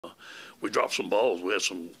we dropped some balls. We had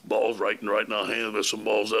some balls right in our hand. There's some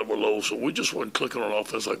balls that were low, so we just wasn't clicking on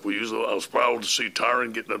offense like we usually. I was proud to see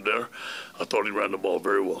Tyron getting up there. I thought he ran the ball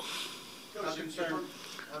very well. How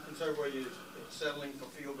concerned were you settling for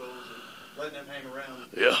field goals and letting them hang around?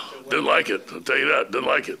 Yeah, didn't like it. I'll tell you that. Didn't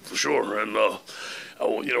like it for sure. And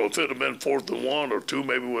if it had been 4th and 1 or 2,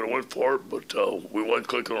 maybe we would have went for it. But we wasn't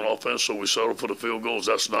clicking on offense, so we settled for the field goals.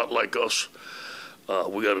 That's not like us.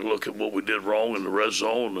 We got to look at what we did wrong in the red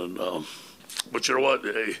zone, and but you know what?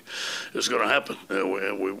 Hey, it's going to happen, and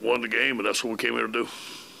we won the game, and that's what we came here to do.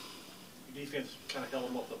 Your defense kind of held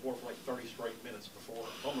them off the board for like 30 straight minutes before,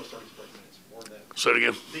 almost 30 straight minutes before that. Say it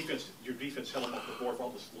again. Your defense held them off the board for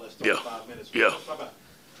almost the last 35 minutes. Yeah.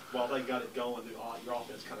 While they got it going, your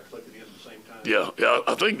offense kind of clicked it in at the same time. Yeah.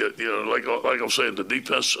 I think that like I'm saying, the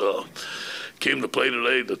defense came to play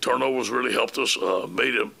today. The turnovers really helped us.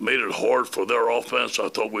 Made it hard for their offense. I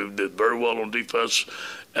thought we did very well on defense,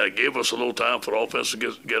 and it gave us a little time for the offense to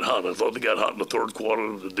get hot. I thought they got hot in the third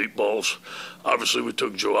quarter, the deep balls. Obviously, we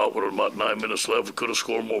took Joe out with about 9 minutes left. We could have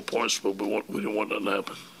scored more points, but we didn't want nothing to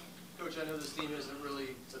happen. Coach, I know this team isn't really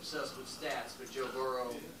obsessed with stats, but Joe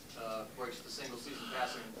Burrow breaks the single-season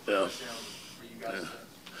passing touchdown for you guys.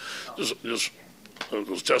 Just it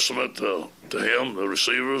was testament to him, the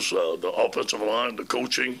receivers, the offensive line, the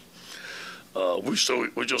coaching. We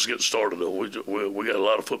just getting started though. We got a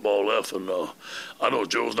lot of football left, and I know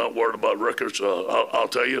Joe's not worried about records. I'll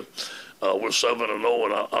tell you, we're 7-0,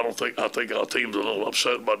 and I think our team's a little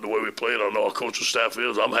upset about the way we played. I know our coaching staff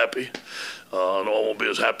is. I'm happy. I know I won't be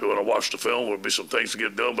as happy when I watch the film. There'll be some things to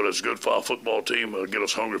get done, but it's good for our football team. It'll get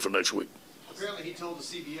us hungry for next week. Apparently, he told the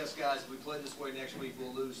CBS guys, if we play this way next week,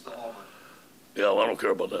 we'll lose to Auburn. Yeah, well, I don't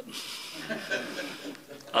care about that.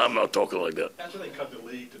 I'm not talking like that. After they cut the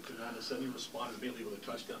lead to 9-7, you responded immediately with a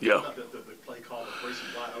touchdown. Yeah. The play call was racing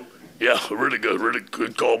wide open. Yeah, really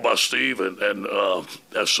good call by Steve. And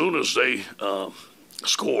as soon as they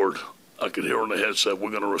scored, I could hear on the headset,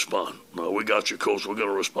 we're going to respond. We got you, Coach. We're going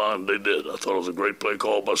to respond. They did. I thought it was a great play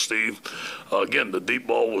call by Steve. Again, the deep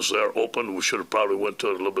ball was there open. We should have probably went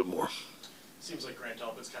to it a little bit more. Seems like Grant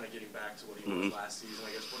Delpit's kind of getting back to what he was last season.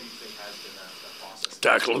 I guess, what do you think has been that process?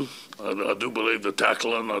 Tackling. I do believe the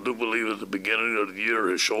tackling. I do believe at the beginning of the year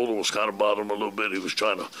his shoulder was kind of bothering him a little bit. He was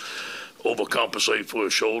trying to overcompensate for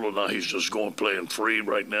his shoulder. Now he's just playing free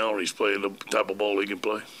right now, and he's playing the type of ball he can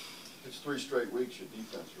play. It's 3 straight weeks your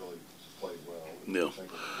defense really played well. Yeah.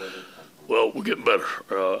 Well, we're getting better.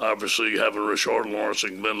 Obviously, having Richard Lawrence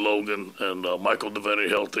and Glenn Logan and Michael Devaney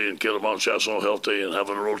healthy and Kelvin Chasson healthy and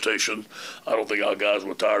having a rotation, I don't think our guys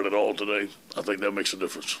were tired at all today. I think that makes a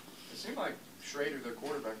difference. It seemed like Schrader, their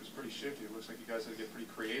quarterback, was pretty shifty. It looks like you guys had to get pretty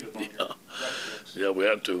creative on your tricks. Yeah, we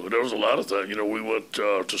had to. There was a lot of things. We went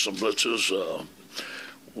to some blitzes.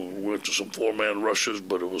 We went to some 4-man rushes,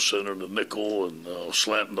 but it was centering the nickel and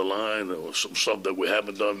slanting the line. There was some stuff that we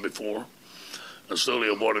haven't done before. And still he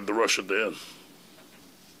avoided the rush at the end.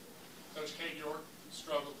 Coach Kate York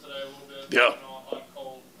struggled today a little bit. Yeah. Hot,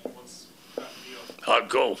 cold. What's that deal? Hot,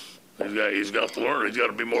 cold. He's got to learn. He's got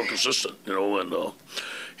to be more consistent, and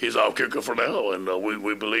he's our kicker for now. And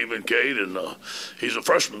we believe in Cade, and he's a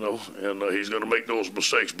freshman, though, and he's going to make those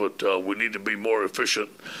mistakes. But we need to be more efficient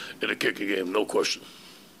in the kicking game, no question.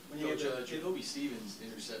 When you get Jacoby Stevens'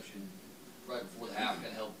 interception right before the half, kind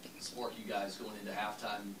of helped spark you guys going into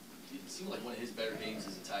halftime. It seemed like one of his better games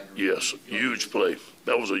as a Tiger. Yes, huge play.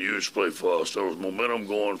 That was a huge play for us. There was momentum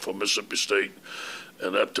going from Mississippi State,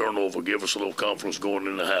 and that turnover gave us a little confidence going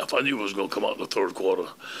in the half. I knew it was going to come out in the third quarter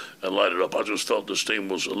and light it up. I just felt this team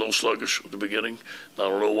was a little sluggish at the beginning. I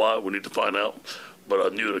don't know why. We need to find out. But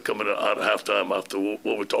I knew that coming out of halftime, after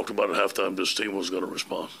what we talked about at halftime, this team was going to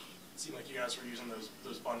respond. It seemed like you guys were using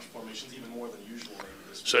those bunch formations even more than usual.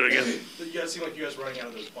 Say it again. You guys seem like you guys were running out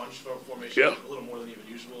of those bunch formations a little more than even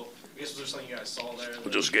usual. I guess was there something you guys saw there?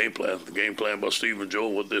 Just game plan. The game plan by Steve and Joe,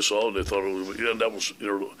 what they saw, they thought it was, that was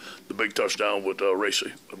the big touchdown with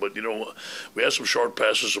Racy. But, we had some short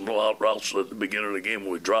passes, some out routes at the beginning of the game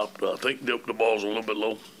when we dropped. I think the ball's a little bit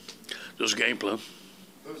low. Just game plan.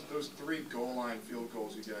 Those 3 goal line field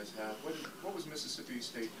goals you guys had, what was Mississippi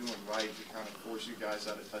State doing right to kind of force you guys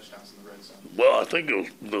out of touchdowns in the red zone? Well, I think it was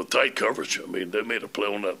the tight coverage. I mean, they made a play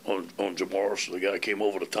on that on Jamar, so the guy came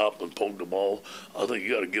over the top and poked the ball. I think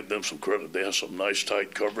you got to give them some credit. They had some nice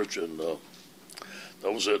tight coverage, and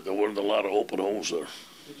that was it. There wasn't a lot of open holes there.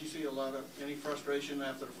 Did you see any frustration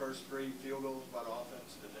after the first 3 field goals by the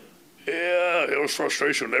offense today? Yeah, it was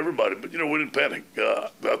frustration with everybody, but, we didn't panic.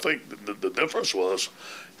 I think the difference was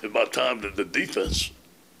by the time that the defense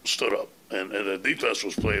stood up, and the defense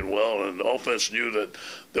was playing well, and the offense knew that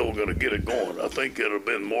they were going to get it going. I think it would have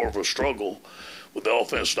been more of a struggle with the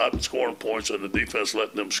offense not scoring points and the defense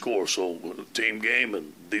letting them score. So a team game,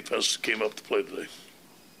 and defense came up to play today.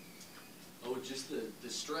 Oh, just the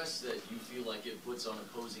stress that you feel like it puts on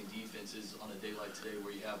opposing defenses on a day like today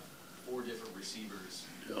where you have 4 different receivers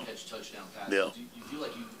catch touchdown passes. Yeah. Do you feel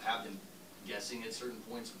like you have them guessing at certain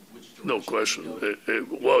points which direction? No question.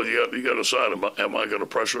 Well, you got to decide, am I going to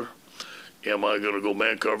pressure? Am I going to go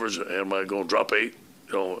man coverage? Am I going to drop 8?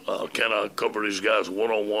 Can I cover these guys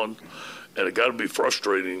one-on-one? And it got to be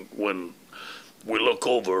frustrating when we look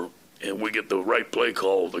over and we get the right play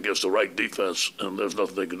called against the right defense, and there's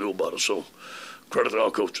nothing they can do about it. So credit to our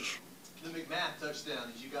coaches. The McMath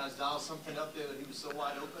touchdown, did you guys dial something up there that he was so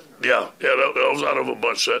wide open? Or? Yeah, that was out of a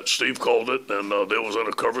bunch set. Steve called it, and there was in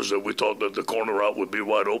a coverage that we thought that the corner route would be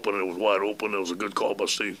wide open, and it was wide open. It was a good call by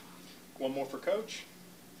Steve. One more for Coach.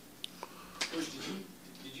 Coach,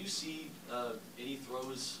 did you see any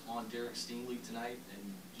throws on Derek Stingley tonight?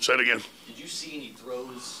 And Say it again. did you see any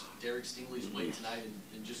throws Derek Stingley's way tonight,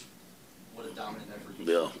 and just what a dominant effort he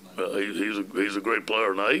Yeah, showed? he's a great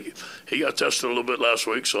player. Now he got tested a little bit last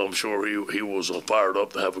week, so I'm sure he was fired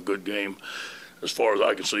up to have a good game. As far as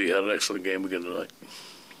I can see, he had an excellent game again tonight.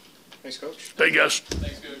 Thanks, Coach. Hey, guys.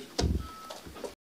 Thanks, Coach.